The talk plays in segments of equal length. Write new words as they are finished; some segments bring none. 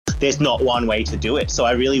there's not one way to do it. So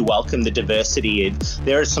I really welcome the diversity.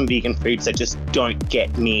 There are some vegan foods that just don't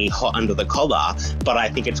get me hot under the collar, but I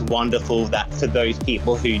think it's wonderful that for those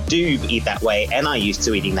people who do eat that way and are used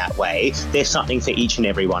to eating that way, there's something for each and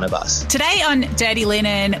every one of us. Today on Dirty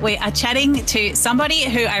Linen, we are chatting to somebody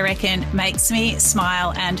who I reckon makes me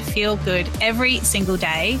smile and feel good every single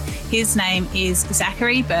day. His name is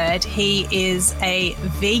Zachary Bird. He is a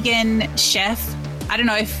vegan chef. I don't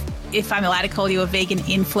know if I'm allowed to call you a vegan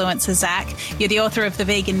influencer, Zach. You're the author of The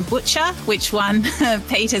Vegan Butcher, which won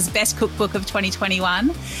Peter's Best Cookbook of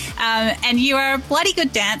 2021. And you are a bloody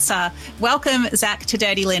good dancer. Welcome, Zach, to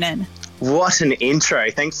Dirty Linen. What an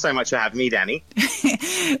intro. Thanks so much for having me, Danny.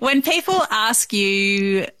 When people ask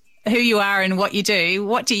you who you are and what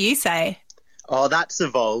do you say? Oh, that's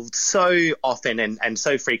evolved so often and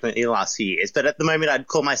so frequently in the last few years. But at the moment, I'd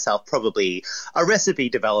call myself probably a recipe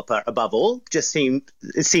developer above all. It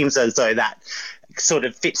seems as though that sort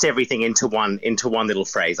of fits everything into one little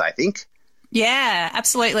phrase, I think. Yeah,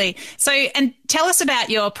 absolutely. So, and tell us about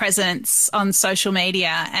your presence on social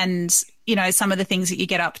media and, you know, some of the things that you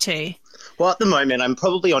get up to. Well, at the moment, I'm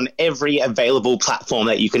probably on every available platform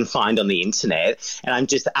that you can find on the internet, and I'm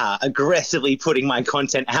just aggressively putting my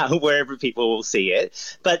content out wherever people will see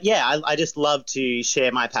it. But yeah, I just love to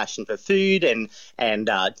share my passion for food and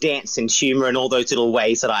dance and humour and all those little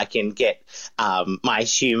ways that I can get my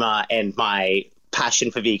humour and my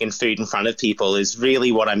passion for vegan food in front of people is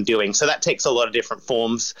really what I'm doing. So that takes a lot of different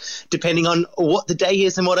forms depending on what the day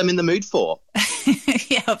is and what I'm in the mood for.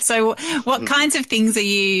 Yeah. So what kinds of things are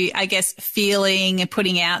you, I guess, feeling and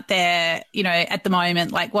putting out there, you know, at the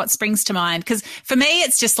moment? Like what springs to mind? Because for me,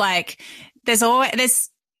 it's just like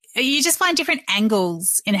you just find different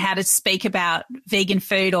angles in how to speak about vegan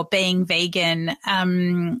food or being vegan.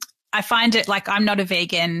 I find it like I'm not a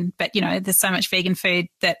vegan, but, you know, there's so much vegan food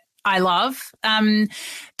that I love.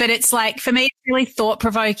 But it's like, for me, it's really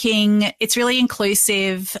thought-provoking. It's really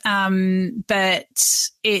inclusive, but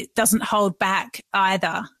it doesn't hold back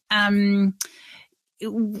either. Yeah,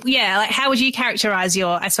 like how would you characterize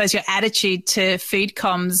your attitude to food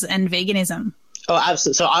comms and veganism? Oh,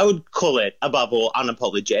 absolutely. So I would call it, above all,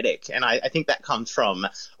 unapologetic. And I think that comes from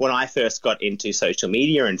when I first got into social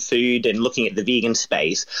media and food and looking at the vegan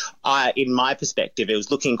space. In my perspective, it was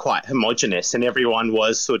looking quite homogenous and everyone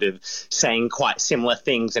was sort of saying quite similar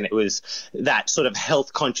things. And it was that sort of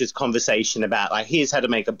health-conscious conversation about, like, here's how to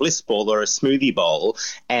make a bliss ball or a smoothie bowl.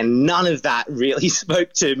 And none of that really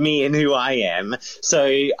spoke to me and who I am.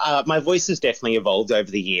 So my voice has definitely evolved over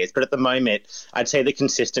the years. But at the moment, I'd say the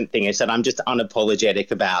consistent thing is that I'm just unapologetic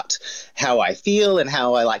about how I feel and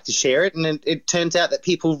how I like to share it, and it turns out that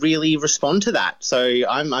people really respond to that. So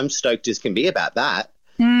I'm stoked as can be about that.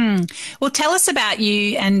 Well, tell us about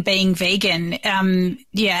you and being vegan.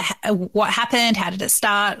 What happened? How did it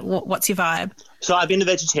start? What's your vibe? So I've been a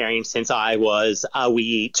vegetarian since I was a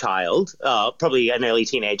wee child, probably an early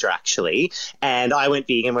teenager actually, and I went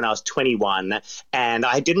vegan when I was 21 and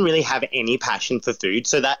I didn't really have any passion for food.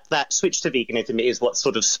 So that switch to veganism is what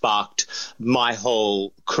sort of sparked my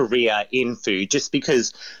whole career in food, just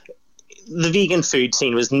because the vegan food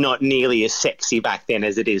scene was not nearly as sexy back then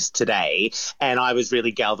as it is today. And I was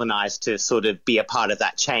really galvanized to sort of be a part of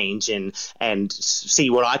that change and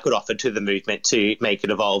see what I could offer to the movement to make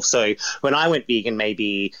it evolve. So when I went vegan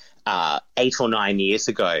maybe 8 or 9 years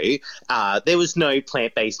ago, there was no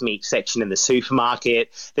plant-based meat section in the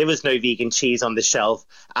supermarket. There was no vegan cheese on the shelf.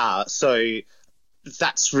 So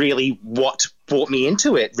that's really what brought me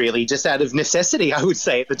into it, really, just out of necessity, I would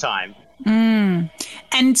say at the time.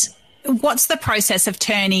 And what's the process of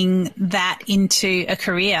turning that into a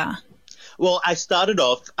career? Well, I started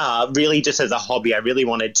off really just as a hobby. I really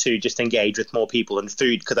wanted to just engage with more people in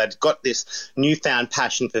food because I'd got this newfound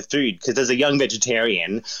passion for food. Because as a young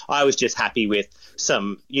vegetarian, I was just happy with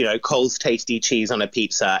some, you know, Coles Tasty cheese on a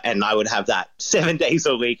pizza, and I would have that 7 days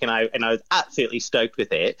a week, and I was absolutely stoked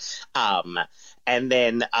with it. And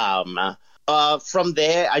then from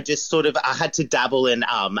there, I had to dabble in,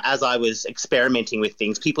 as I was experimenting with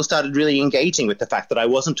things, people started really engaging with the fact that I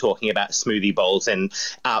wasn't talking about smoothie bowls. And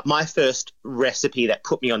my first recipe that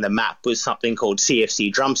put me on the map was something called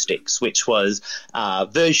CFC drumsticks, which was a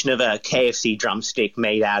version of a KFC drumstick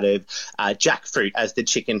made out of jackfruit as the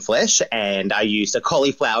chicken flesh. And I used a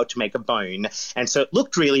cauliflower to make a bone. And so it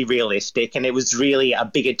looked really realistic. And it was really a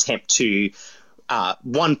big attempt to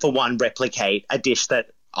one-for-one replicate a dish that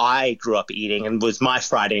I grew up eating and was my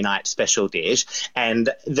Friday night special dish. And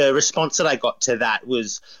the response that I got to that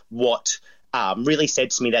was what really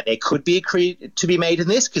said to me that there could be a career to be made in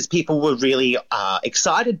this, because people were really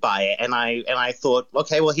excited by it. And I thought,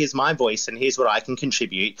 okay, well, here's my voice and here's what I can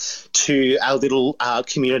contribute to our little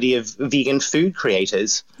community of vegan food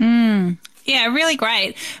creators. Yeah, really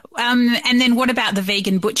great. And then what about The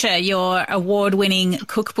Vegan Butcher, your award-winning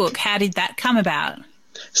cookbook? How did that come about?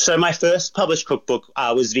 So my first published cookbook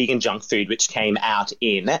was Vegan Junk Food, which came out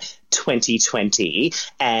in 2020,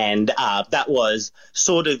 and that was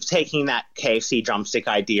sort of taking that KFC drumstick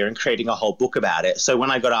idea and creating a whole book about it. So when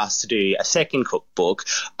I got asked to do a second cookbook,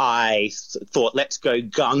 I thought, let's go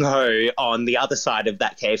gung-ho on the other side of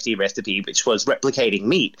that KFC recipe, which was replicating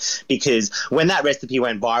meat, because when that recipe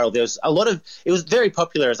went viral, there was it was very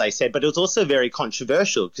popular, as I said, but it was also very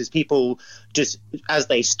controversial, because people just, as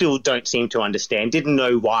they still don't seem to understand, didn't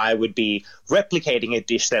know why I would be replicating a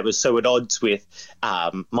dish that was so at odds with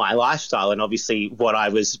my lifestyle and obviously what I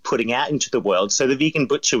was putting out into the world. So The Vegan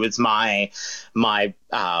Butcher was my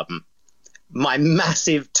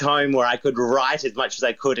massive tome where I could write as much as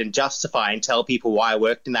I could and justify and tell people why I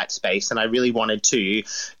worked in that space. And I really wanted to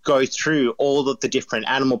go through all of the different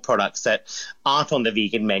animal products that aren't on the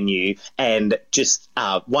vegan menu and just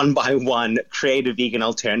one by one create a vegan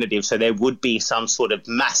alternative, so there would be some sort of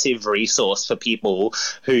massive resource for people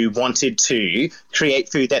who wanted to create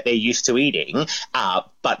food that they're used to eating,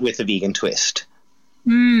 but with a vegan twist.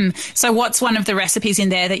 So what's one of the recipes in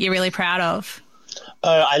there that you're really proud of?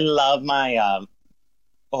 I love my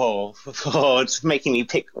it's making me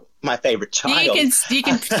pick my favorite child. You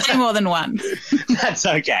can say more than one. That's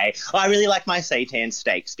okay. I really like my seitan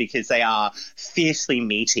steaks because they are fiercely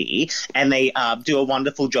meaty, and they do a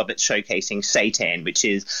wonderful job at showcasing seitan, which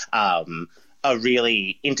is a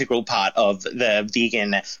really integral part of the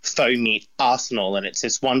vegan faux meat arsenal, and it's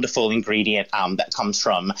this wonderful ingredient that comes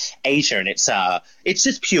from Asia, and it's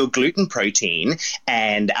just pure gluten protein,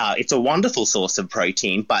 and it's a wonderful source of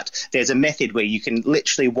protein. But there's a method where you can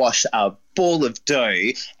literally wash a ball of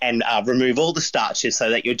dough and remove all the starches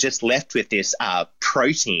so that you're just left with this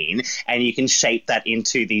protein, and you can shape that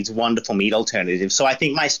into these wonderful meat alternatives. So I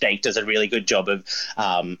think my steak does a really good job of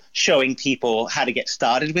showing people how to get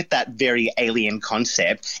started with that very alien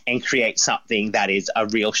concept and create something that is a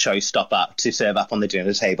real showstopper to serve up on the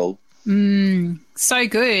dinner table. So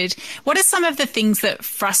good. What are some of the things that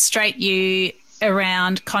frustrate you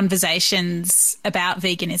around conversations about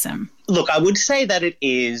veganism? Look, I would say that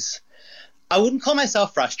I wouldn't call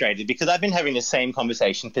myself frustrated, because I've been having the same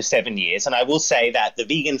conversation for 7 years, and I will say that the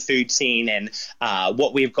vegan food scene and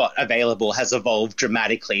what we've got available has evolved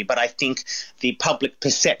dramatically, but I think the public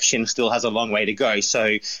perception still has a long way to go.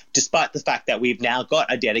 So despite the fact that we've now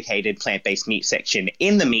got a dedicated plant-based meat section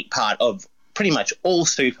in the meat part of pretty much all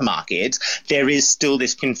supermarkets, there is still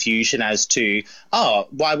this confusion as to,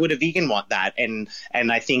 why would a vegan want that? And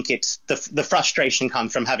I think it's the frustration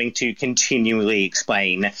comes from having to continually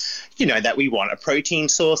explain, that we want a protein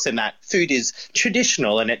source and that food is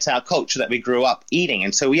traditional and it's our culture that we grew up eating.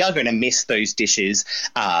 And so we are going to miss those dishes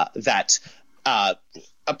that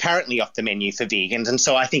apparently off the menu for vegans. And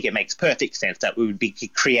so I think it makes perfect sense that we would be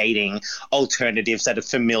creating alternatives that are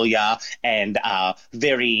familiar and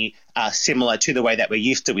very similar to the way that we're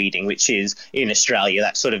used to eating, which is in Australia,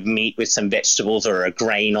 that sort of meat with some vegetables or a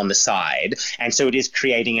grain on the side. And so it is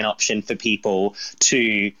creating an option for people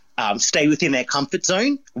to stay within their comfort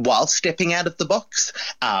zone while stepping out of the box.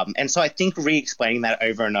 And so I think re-explaining that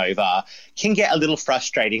over and over can get a little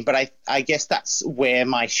frustrating, but I guess that's where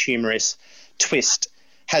my humorous twist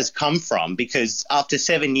has come from, because after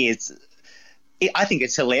 7 years, I think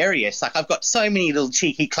it's hilarious. Like, I've got so many little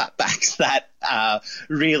cheeky clapbacks that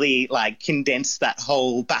really condense that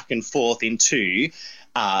whole back and forth into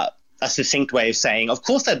a succinct way of saying, of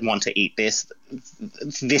course I'd want to eat this.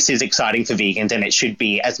 This is exciting for vegans, and it should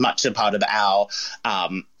be as much a part of our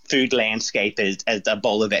food landscape as a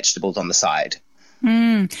bowl of vegetables on the side.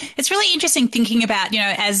 It's really interesting thinking about,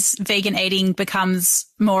 as vegan eating becomes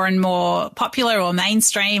more and more popular or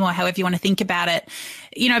mainstream, or however you want to think about it,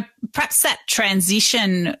 perhaps that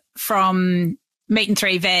transition from meat and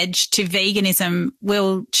three veg to veganism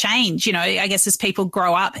will change, I guess, as people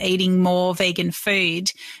grow up eating more vegan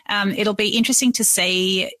food. It'll be interesting to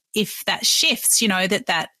see if that shifts,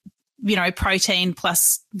 that protein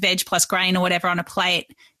plus veg plus grain or whatever on a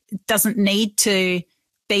plate doesn't need to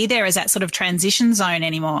be there as that sort of transition zone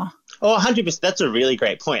anymore. Oh, 100%. That's a really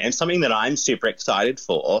great point, and something that I'm super excited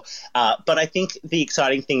for. But I think the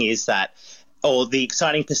exciting thing is that or the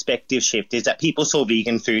exciting perspective shift is that people saw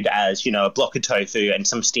vegan food as, a block of tofu and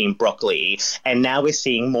some steamed broccoli. And now we're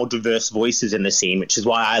seeing more diverse voices in the scene, which is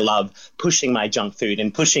why I love pushing my junk food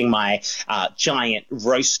and pushing my giant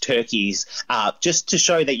roast turkeys, just to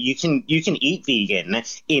show that you can eat vegan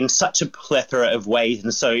in such a plethora of ways.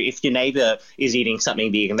 And so if your neighbor is eating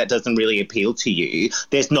something vegan that doesn't really appeal to you,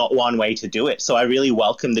 there's not one way to do it. So I really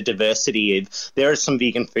welcome the diversity of, there are some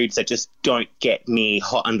vegan foods that just don't get me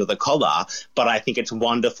hot under the collar, but I think it's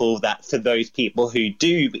wonderful that for those people who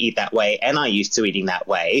do eat that way and are used to eating that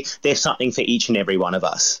way, there's something for each and every one of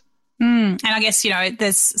us. And I guess,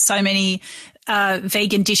 there's so many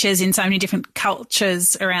vegan dishes in so many different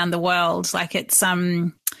cultures around the world. Like it's,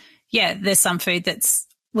 there's some food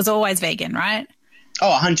was always vegan, right?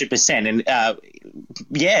 Oh, 100%. And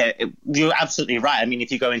you're absolutely right. I mean,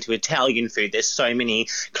 if you go into Italian food, there's so many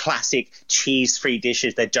classic cheese-free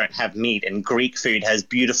dishes that don't have meat, and Greek food has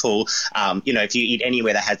beautiful, if you eat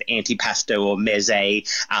anywhere that has antipasto or meze,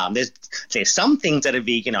 there's some things that are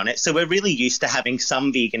vegan on it. So we're really used to having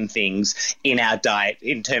some vegan things in our diet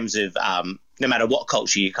in terms of no matter what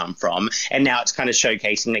culture you come from. And now it's kind of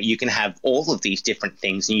showcasing that you can have all of these different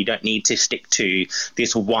things and you don't need to stick to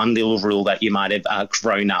this one little rule that you might have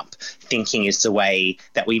grown up thinking is the way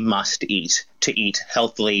that we must eat to eat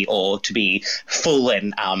healthily or to be full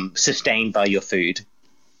and sustained by your food.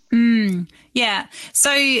 Yeah.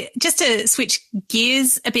 So just to switch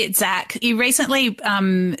gears a bit, Zach, you recently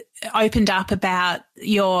opened up about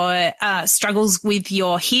your struggles with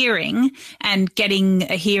your hearing and getting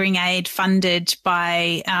a hearing aid funded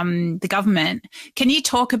by the government. Can you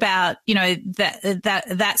talk about,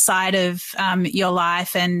 that side of your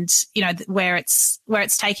life and, where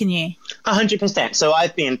it's taken you? 100%. So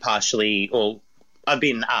I've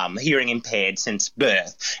been hearing impaired since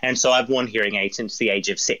birth, and so I've worn hearing aids since the age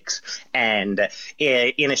of 6. And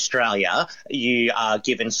in Australia, you are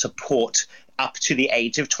given support up to the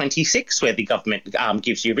age of 26, where the government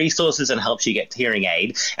gives you resources and helps you get hearing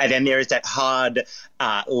aid. And then there is that hard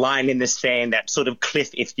line in the sand, that sort of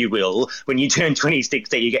cliff, if you will, when you turn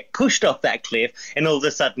 26, that you get pushed off that cliff and all of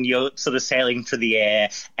a sudden you're sort of sailing through the air.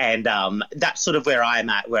 And that's sort of where I'm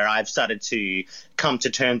at, where I've started to come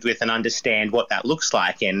to terms with and understand what that looks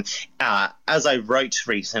like. And as I wrote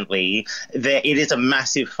recently, it is a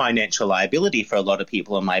massive financial liability for a lot of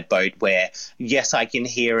people in my boat, where, yes, I can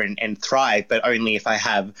hear and thrive, but only if I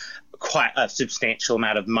have quite a substantial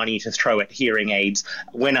amount of money to throw at hearing aids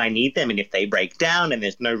when I need them and if they break down and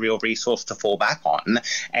there's no real resource to fall back on.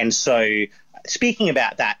 And so speaking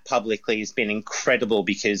about that publicly has been incredible,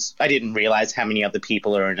 because I didn't realize how many other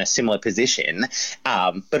people are in a similar position,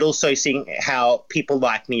 but also seeing how people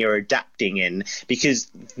like me are adapting. And because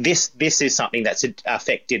this is something that's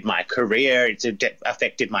affected my career, it's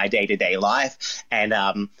affected my day-to-day life, and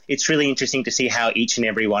it's really interesting to see how each and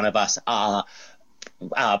every one of us are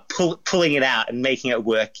pulling it out and making it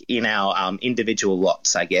work in our individual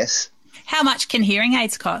lots, I guess. How much can hearing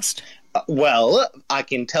aids cost? Well, I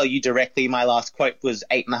can tell you directly, my last quote was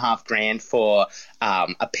 $8,500 for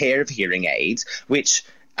a pair of hearing aids, which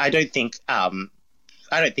I don't think I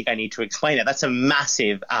need to explain it. That's a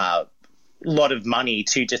massive lot of money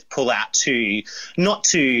to just pull out, to not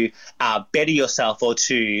to better yourself or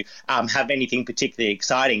to have anything particularly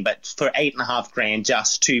exciting, but for $8,500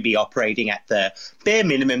 just to be operating at the bare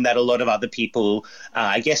minimum that a lot of other people,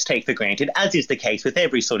 I guess, take for granted, as is the case with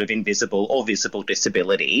every sort of invisible or visible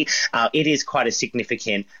disability. It is quite a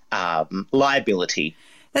significant liability.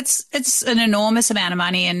 It's an enormous amount of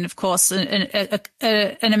money, and of course, an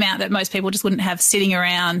amount that most people just wouldn't have sitting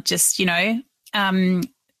around, just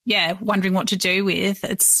wondering what to do with.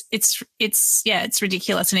 It's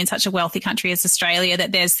ridiculous. And in such a wealthy country as Australia,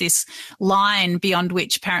 that there's this line beyond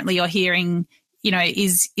which apparently your hearing,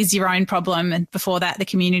 is your own problem. And before that, the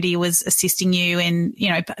community was assisting you in,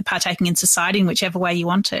 partaking in society in whichever way you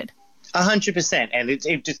wanted. 100%. And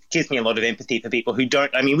it just gives me a lot of empathy for people who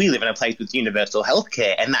don't. I mean, we live in a place with universal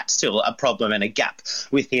healthcare, and that's still a problem and a gap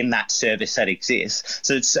within that service that exists.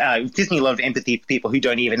 So it gives me a lot of empathy for people who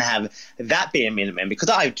don't even have that bare minimum, because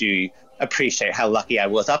I do appreciate how lucky I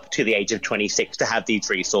was up to the age of 26 to have these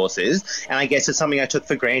resources. And I guess it's something I took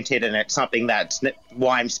for granted, and it's something that's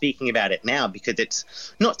why I'm speaking about it now, because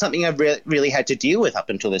it's not something I've really had to deal with up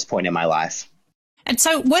until this point in my life. And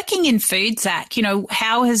so working in food, Zach,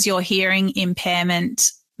 how has your hearing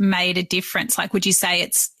impairment made a difference? Like, would you say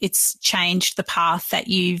it's changed the path that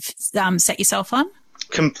you've set yourself on?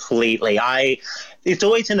 Completely. It's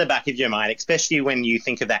always in the back of your mind, especially when you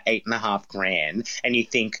think of that $8,500 and you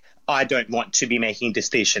think, I don't want to be making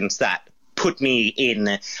decisions that put me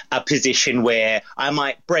in a position where I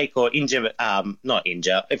might break or injure, not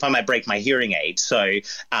injure, if I might break my hearing aid. So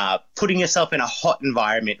putting yourself in a hot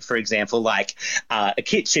environment, for example, like a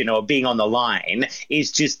kitchen or being on the line,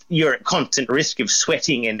 is just, you're at constant risk of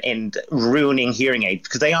sweating and ruining hearing aids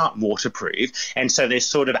because they aren't waterproof. And so there's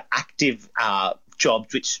sort of active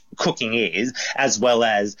jobs, which cooking is, as well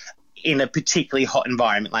as in a particularly hot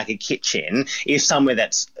environment like a kitchen, is somewhere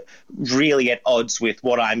that's really at odds with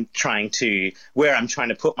where I'm trying to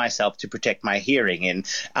put myself to protect my hearing. And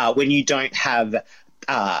when you don't have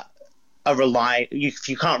if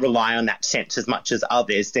you can't rely on that sense as much as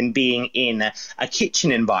others, then being in a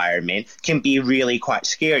kitchen environment can be really quite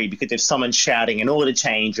scary, because if someone's shouting an order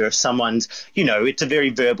change, or if someone's, it's a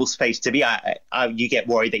very verbal space to be, you get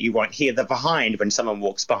worried that you won't hear the behind when someone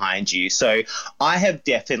walks behind you. So I have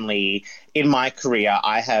definitely, in my career,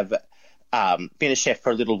 I have been a chef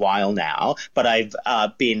for a little while now, but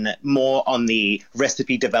I've been more on the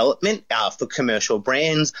recipe development for commercial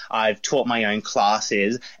brands. I've taught my own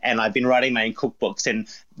classes, and I've been writing my own cookbooks. And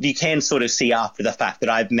you can sort of see after the fact that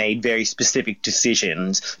I've made very specific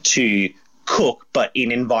decisions to cook, but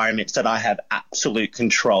in environments that I have absolute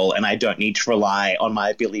control, and I don't need to rely on my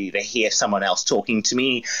ability to hear someone else talking to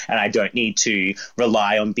me, and I don't need to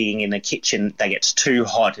rely on being in a kitchen that gets too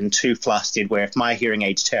hot and too flustered, where if my hearing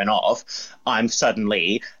aids turn off, I'm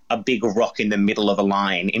suddenly a big rock in the middle of a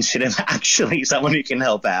line instead of actually someone who can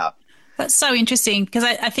help out. That's so interesting, because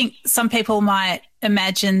I think some people might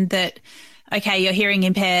imagine that, okay, you're hearing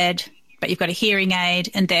impaired, but you've got a hearing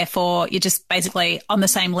aid, and therefore you're just basically on the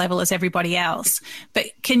same level as everybody else. But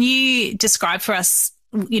can you describe for us,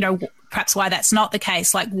 perhaps why that's not the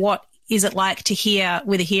case? Like, what is it like to hear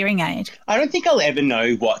with a hearing aid? I don't think I'll ever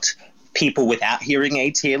know what people without hearing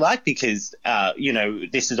aids hear like, because,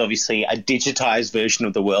 this is obviously a digitized version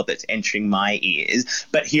of the world that's entering my ears.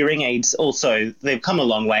 But hearing aids also, they've come a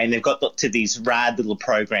long way, and they've got lots of these rad little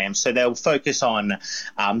programs. So they'll focus on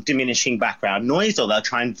diminishing background noise, or they'll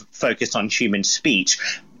try and focus on human speech,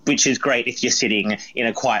 which is great if you're sitting in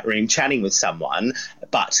a quiet room chatting with someone.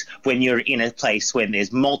 But when you're in a place when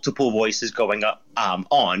there's multiple voices going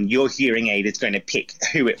on, your hearing aid is going to pick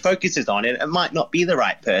who it focuses on, and it might not be the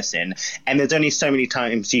right person. And there's only so many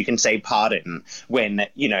times you can say pardon when,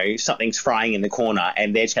 something's frying in the corner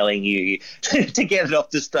and they're telling you to get it off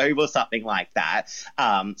the stove or something like that.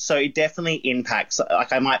 So it definitely impacts.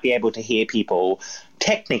 Like, I might be able to hear people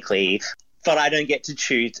technically, but I don't get to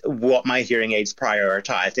choose what my hearing aids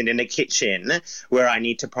prioritize. And in a kitchen where I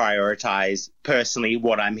need to prioritize personally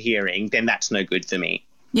what I'm hearing, then that's no good for me.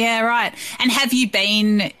 Yeah, right. And have you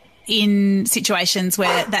been in situations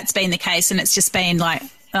where that's been the case and it's just been like,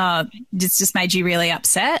 it's just made you really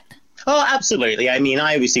upset? Oh, absolutely. I mean,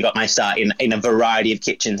 I obviously got my start in a variety of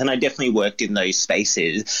kitchens, and I definitely worked in those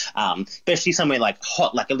spaces, especially somewhere like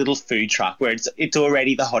hot, like a little food truck where it's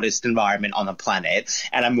already the hottest environment on the planet.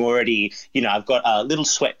 And I'm already, I've got a little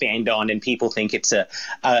sweatband on, and people think it's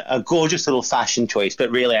a gorgeous little fashion choice, but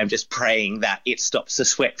really I'm just praying that it stops the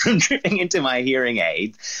sweat from dripping into my hearing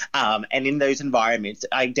aids. And in those environments,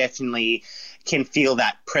 I definitely can feel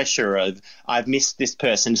that pressure of, I've missed this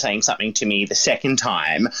person saying something to me the second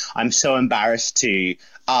time. I'm so embarrassed to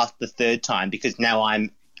ask the third time, because now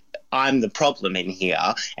I'm the problem in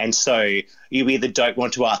here. And so you either don't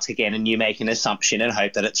want to ask again and you make an assumption and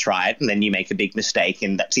hope that it's right, and then you make a big mistake,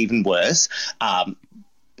 and that's even worse.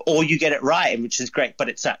 Or you get it right, which is great, but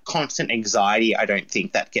it's that constant anxiety I don't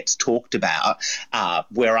think that gets talked about,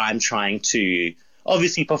 where I'm trying to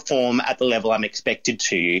obviously perform at the level I'm expected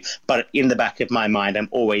to, but in the back of my mind, I'm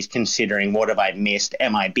always considering, what have I missed?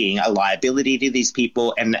 Am I being a liability to these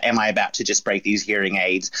people? And am I about to just break these hearing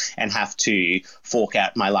aids and have to fork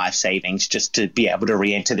out my life savings just to be able to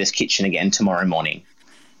re-enter this kitchen again tomorrow morning?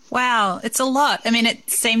 Wow, it's a lot. I mean, it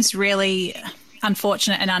seems really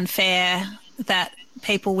unfortunate and unfair that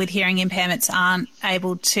people with hearing impairments aren't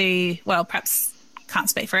able to, well, perhaps can't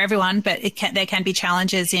speak for everyone, but there can be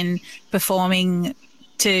challenges in performing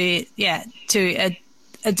to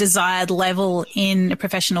a desired level in a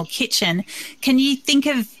professional kitchen. Can you think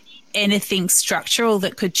of anything structural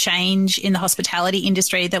that could change in the hospitality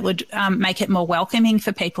industry that would make it more welcoming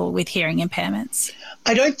for people with hearing impairments?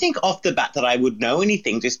 I don't think off the bat that I would know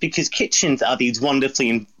anything, just because kitchens are these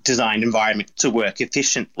wonderfully designed environments to work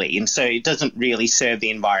efficiently. And so it doesn't really serve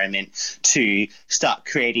the environment to start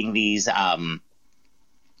creating these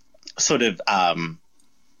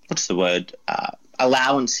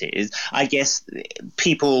allowances. I guess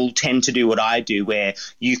people tend to do what I do, where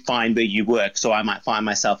you find where you work. So I might find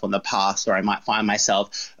myself on the pass, or I might find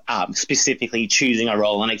myself specifically choosing a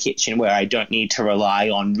role in a kitchen where I don't need to rely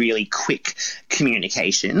on really quick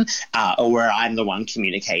communication, or where I'm the one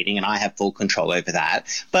communicating and I have full control over that.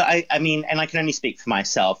 But I mean, and I can only speak for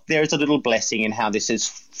myself, there is a little blessing in how this has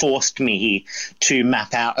forced me to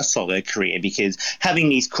map out a solo career, because having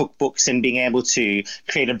these cookbooks and being able to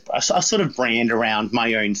create a sort of brand around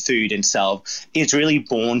my own food and self is really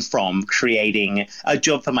born from creating a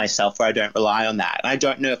job for myself where I don't rely on that. And I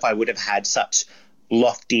don't know if I would have had such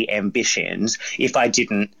lofty ambitions if I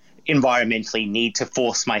didn't environmentally need to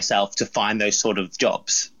force myself to find those sort of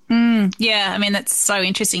jobs. Yeah, I mean, that's so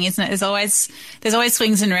interesting, isn't it? There's always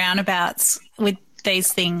swings and roundabouts with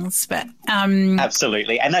these things, but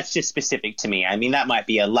absolutely. And that's just specific to me. I mean, that might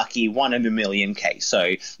be a lucky 1 in a million case.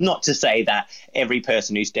 So not to say that every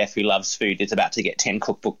person who's deaf who loves food is about to get 10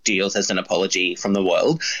 cookbook deals as an apology from the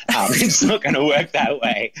world. It's not going to work that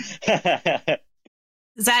way.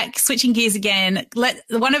 Zach, switching gears again,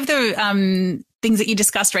 one of the things that you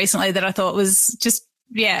discussed recently that I thought was just,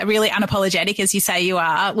 yeah, really unapologetic, as you say you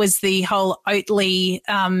are, was the whole Oatly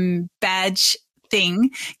badge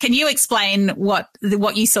thing. Can you explain what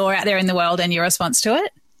you saw out there in the world and your response to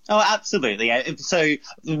it? Oh, absolutely. So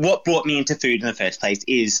what brought me into food in the first place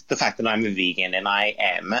is the fact that I'm a vegan, and I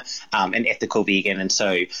am an ethical vegan. And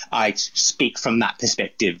so I speak from that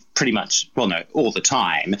perspective pretty much, well, no, all the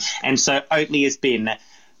time. And so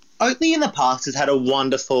Oatly in the past has had a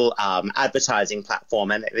wonderful advertising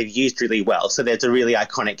platform, and they've used really well. So there's a really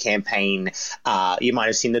iconic campaign. You might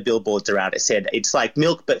have seen the billboards around. It said, it's like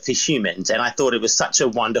milk, but for humans. And I thought it was such a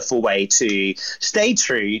wonderful way to stay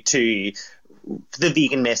true to the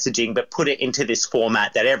vegan messaging, but put it into this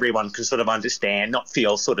format that everyone can sort of understand, not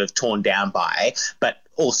feel sort of torn down by, but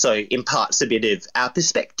also imparts a bit of our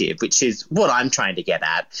perspective, which is what I'm trying to get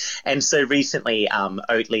at. And so recently,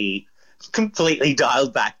 Oatly completely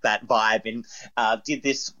dialed back that vibe and did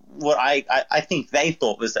this, what I think they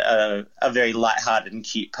thought was a very lighthearted and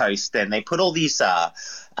cute post. And they put all these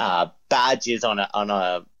badges on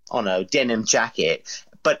a denim jacket,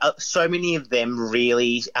 but so many of them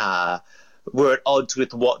really were at odds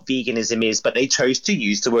with what veganism is, but they chose to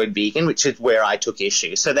use the word vegan, which is where I took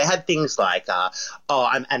issue. So they had things like,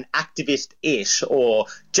 I'm an activist-ish, or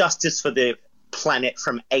justice for the planet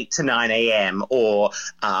from 8 to 9 a.m. or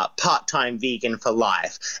part-time vegan for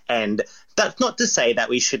life. And that's not to say that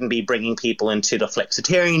we shouldn't be bringing people into the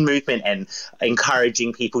flexitarian movement and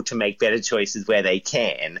encouraging people to make better choices where they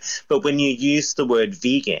can. But when you use the word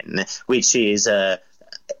vegan, which is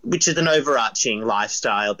an overarching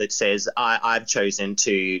lifestyle that says I've chosen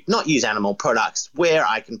to not use animal products where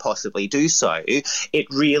I can possibly do so, it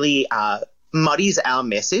really muddies our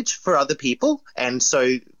message for other people. And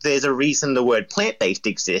so there's a reason the word plant-based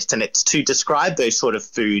exists, and it's to describe those sort of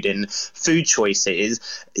food and food choices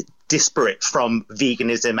disparate from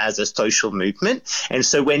veganism as a social movement. And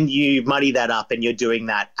so when you muddy that up and you're doing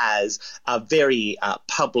that as a very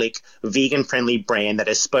public vegan-friendly brand that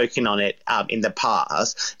has spoken on it in the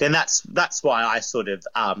past, then that's why I sort of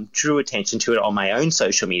drew attention to it on my own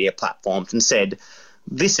social media platforms and said,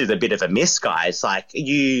 this is a bit of a miss, guys. Like,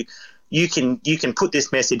 you can put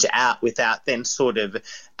this message out without then sort of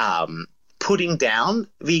putting down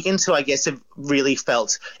vegans who I guess have really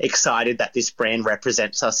felt excited that this brand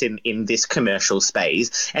represents us in this commercial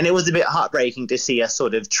space. And it was a bit heartbreaking to see us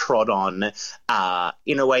sort of trod on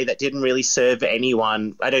in a way that didn't really serve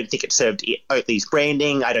anyone. I don't think it served Oatly's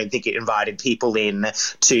branding. I don't think it invited people in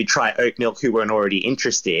to try oat milk who weren't already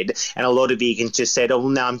interested. And a lot of vegans just said, oh,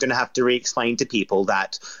 now I'm going to have to re-explain to people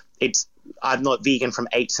that I'm not vegan from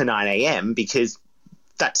 8 to 9 a.m. because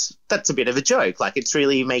that's a bit of a joke. Like, it's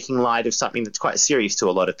really making light of something that's quite serious to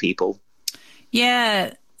a lot of people.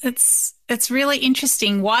 Yeah, it's really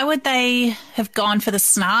interesting. Why would they have gone for the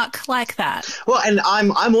snark like that? Well, and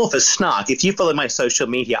I'm all for snark. If you follow my social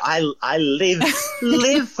media, I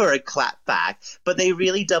live for a clap back. But they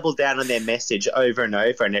really doubled down on their message over and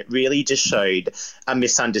over, and it really just showed a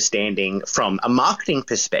misunderstanding from a marketing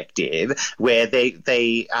perspective, where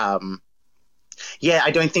they I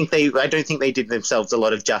don't think they did themselves a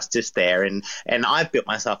lot of justice there. And I've built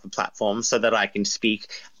myself a platform so that I can speak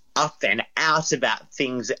up and out about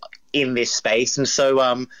things in this space. And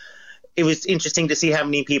so it was interesting to see how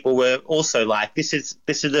many people were also like, this is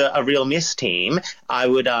a real miss, team. I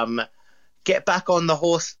would get back on the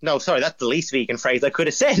horse. No, sorry, that's the least vegan phrase I could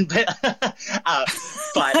have said.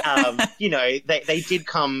 But you know, they did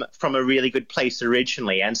come from a really good place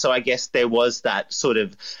originally. And so I guess there was that sort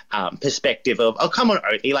of perspective of, oh, come on,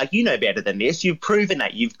 Oatly, like, you know better than this. You've proven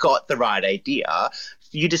that you've got the right idea.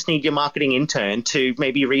 You just need your marketing intern to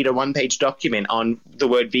maybe read a one-page document on the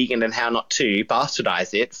word vegan and how not to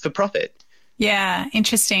bastardize it for profit. Yeah,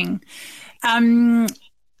 interesting.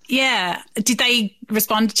 Yeah. Did they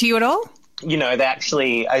respond to you at all? They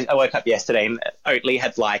actually, I woke up yesterday and Oatly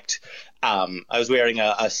had liked, I was wearing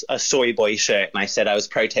a soy boy shirt and I said I was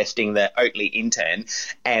protesting the Oatly intern,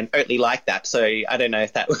 and Oatly liked that. So I don't know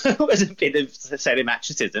if that was a bit of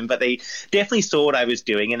sadomasochism, but they definitely saw what I was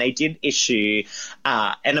doing and they did issue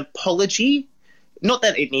an apology. Not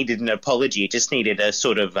that it needed an apology, it just needed a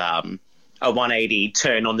sort of a 180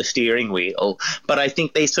 turn on the steering wheel. But I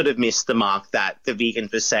think they sort of missed the mark that the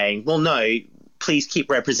vegans were saying, well, no, please keep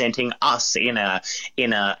representing us in a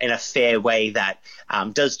fair way that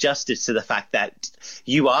does justice to the fact that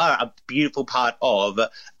you are a beautiful part of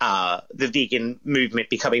the vegan movement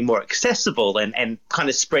becoming more accessible and kind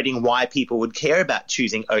of spreading why people would care about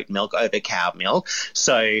choosing oat milk over cow milk.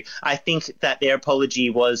 So I think that their apology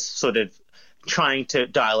was sort of trying to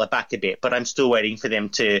dial it back a bit, but I'm still waiting for them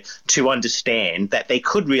to understand that they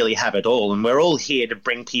could really have it all, and we're all here to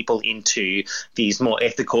bring people into these more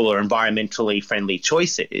ethical or environmentally friendly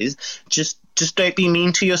choices. Just don't be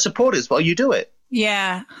mean to your supporters while you do it.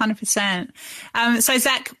 Yeah, 100%. So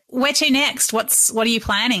Zach, where to next? What are you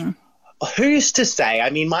planning? Who's to say?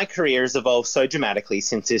 I mean, my career has evolved so dramatically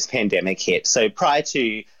since this pandemic hit. So prior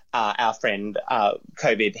to our friend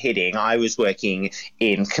COVID hitting, I was working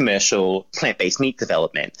in commercial plant-based meat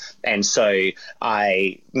development. And so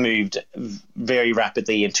I moved very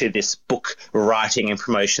rapidly into this book writing and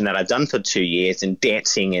promotion that I've done for 2 years, and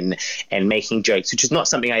dancing and making jokes, which is not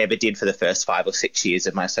something I ever did for the first 5 or 6 years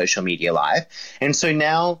of my social media life. And so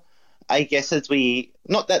now, I guess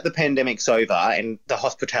not that the pandemic's over and the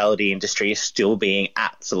hospitality industry is still being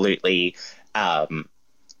absolutely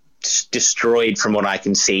destroyed from what I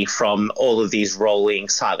can see from all of these rolling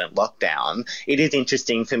silent lockdown, it is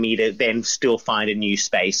interesting for me to then still find a new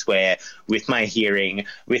space where, with my hearing,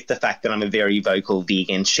 with the fact that I'm a very vocal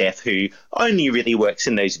vegan chef who only really works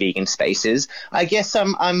in those vegan spaces, I guess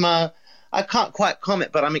I can't quite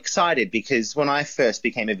comment, but I'm excited because when I first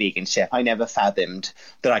became a vegan chef, I never fathomed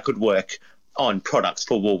that I could work on products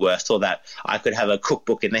for Woolworths, or that I could have a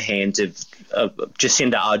cookbook in the hands of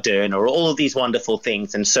Jacinda Ardern, or all of these wonderful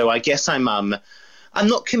things. And so I guess I'm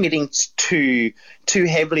not committing too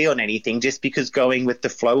heavily on anything, just because going with the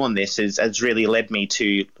flow on this has really led me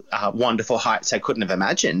to wonderful heights I couldn't have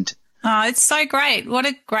imagined. Oh, it's so great. What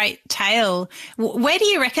a great tale. Where do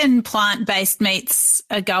you reckon plant-based meats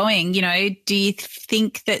are going? Do you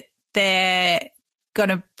think that they're going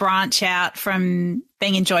to branch out from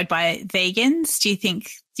being enjoyed by vegans? Do you think,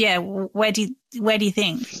 where do you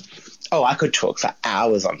think? Oh, I could talk for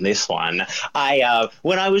hours on this one.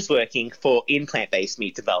 When I was working in plant-based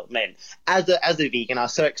meat development as a vegan, I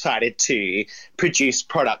was so excited to produce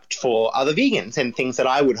product for other vegans and things that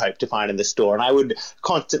I would hope to find in the store. And I would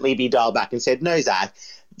constantly be dialed back and said, no, Zach,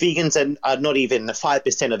 vegans are not even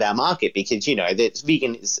 5% of our market, because,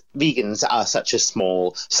 that vegans are such a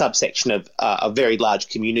small subsection of a very large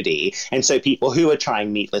community. And so people who are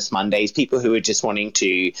trying Meatless Mondays, people who are just wanting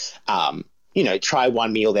to try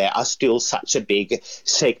one meal there, are still such a big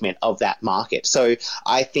segment of that market. So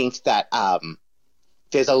I think that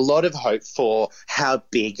there's a lot of hope for how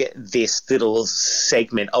big this little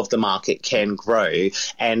segment of the market can grow.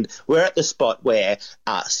 And we're at the spot where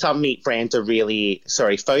some faux meat brands are really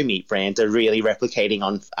replicating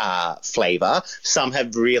on flavor. Some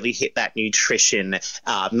have really hit that nutrition,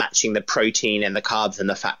 matching the protein and the carbs and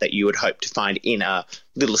the fat that you would hope to find in a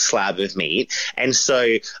little slab of meat. And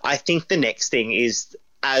so I think the next thing is,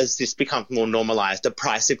 as this becomes more normalized, the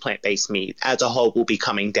price of plant-based meat as a whole will be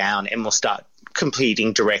coming down and will start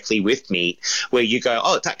competing directly with meat, where you go,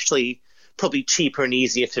 oh, it's actually probably cheaper and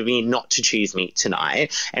easier for me not to choose meat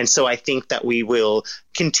tonight. And so I think that we will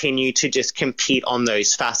continue to just compete on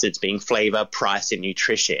those facets, being flavor, price, and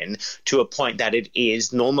nutrition, to a point that it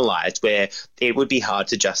is normalized, where it would be hard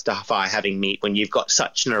to justify having meat when you've got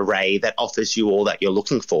such an array that offers you all that you're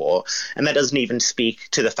looking for. And that doesn't even speak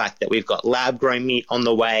to the fact that we've got lab-grown meat on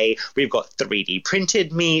the way, we've got 3D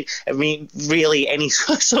printed meat. I mean, really any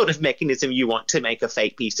sort of mechanism you want to make a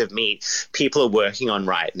fake piece of meat, people are working on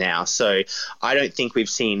right now. So I don't think we've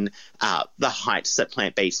seen the heights that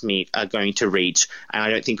plant-based meat are going to reach, and I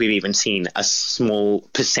don't think we've even seen a small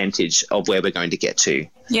percentage of where we're going to get to.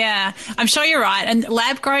 Yeah, I'm sure you're right. And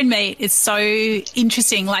lab-grown meat is so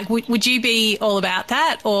interesting. Like, would you be all about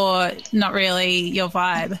that, or not really your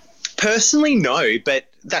vibe? Personally, no, but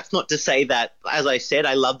that's not to say that, as I said,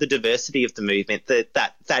 I love the diversity of the movement,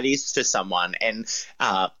 that is for someone. And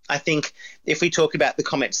I think if we talk about the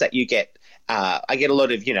comments that you get, I get a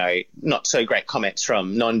lot of, not so great comments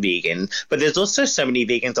from non-vegan, but there's also so many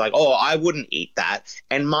vegans like, oh, I wouldn't eat that.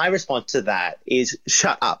 And my response to that is,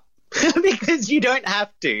 shut up. because you don't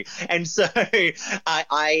have to. And so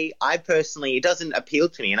I personally, it doesn't appeal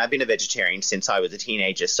to me. And I've been a vegetarian since I was a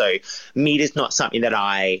teenager. So meat is not something that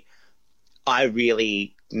I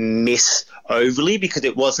really miss overly, because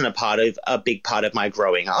it wasn't a big part of my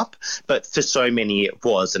growing up, but for so many it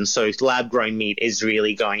was. And so lab grown meat is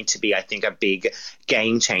really going to be, I think, a big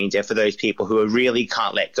game changer for those people who really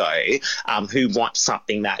can't let go, who want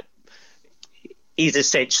something that is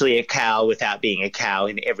essentially a cow without being a cow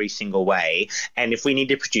in every single way. And if we need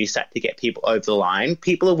to produce that to get people over the line,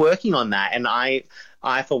 people are working on that. And I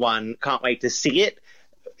for one, can't wait to see it.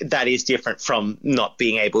 That is different from not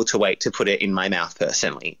being able to wait to put it in my mouth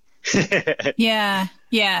personally. Yeah,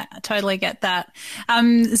 I totally get that.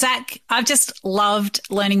 Zach, I've just loved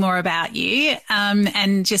learning more about you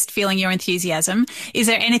and just feeling your enthusiasm. Is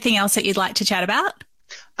there anything else that you'd like to chat about?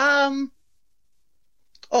 Not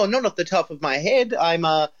off the top of my head. I'm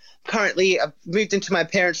currently, I've moved into my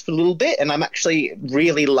parents for a little bit, and I'm actually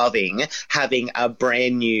really loving having a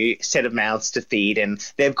brand new set of mouths to feed, and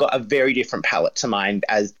they've got a very different palate to mine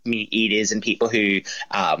as meat eaters and people who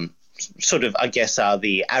sort of, I guess, are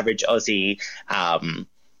the average Aussie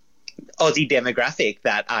demographic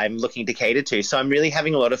that I'm looking to cater to. So I'm really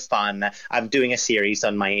having a lot of fun. I'm doing a series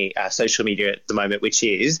on my social media at the moment, which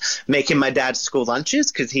is making my dad school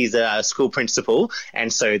lunches, because he's a school principal.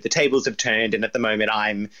 And so the tables have turned, and at the moment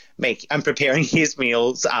I'm preparing his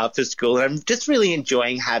meals for school. And I'm just really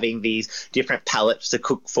enjoying having these different palettes to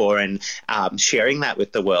cook for and sharing that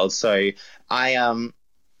with the world. So I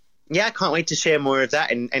can't wait to share more of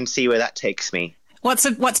that and see where that takes me.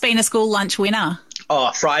 What's been a school lunch winner?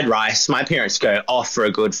 Oh, fried rice. My parents go off for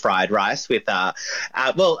a good fried rice with,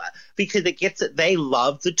 because they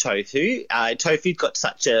love the tofu. Tofu's got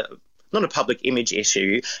such not a public image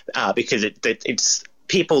issue, because it's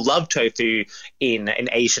people love tofu in an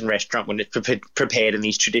Asian restaurant when it's prepared in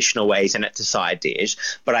these traditional ways and it's a side dish.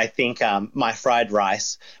 But I think my fried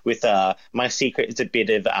rice with my secret is a bit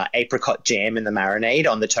of apricot jam in the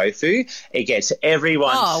marinade on the tofu. It gets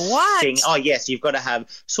everyone sing. Oh, yes, you've got to have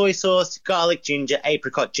soy sauce, garlic, ginger,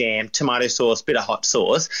 apricot jam, tomato sauce, bit of hot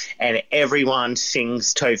sauce, and everyone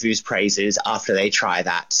sings tofu's praises after they try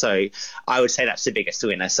that. So I would say that's the biggest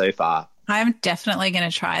winner so far. I'm definitely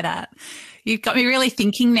going to try that. You've got me really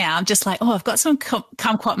thinking now. I'm just like, I've got some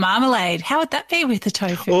kumquat marmalade. How would that be with the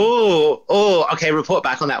tofu? Oh, okay. Report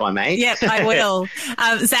back on that one, mate. Yep, I will.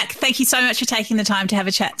 Zach, thank you so much for taking the time to have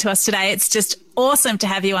a chat to us today. It's just awesome to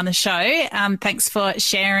have you on the show. Thanks for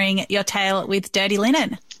sharing your tale with Dirty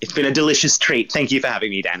Linen. It's been a delicious treat. Thank you for having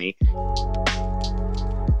me, Danny.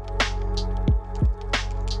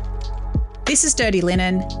 This is Dirty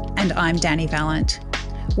Linen, and I'm Danny Vallant.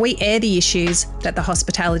 We air the issues that the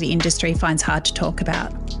hospitality industry finds hard to talk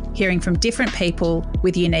about, hearing from different people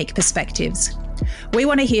with unique perspectives. We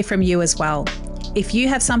want to hear from you as well. If you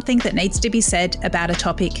have something that needs to be said about a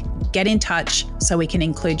topic, get in touch so we can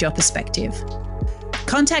include your perspective.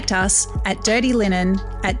 Contact us at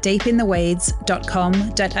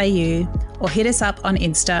dirtylinen@deepintheweeds.com.au or hit us up on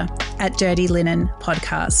Insta at Dirty Linen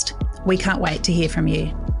Podcast. We can't wait to hear from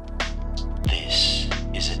you. This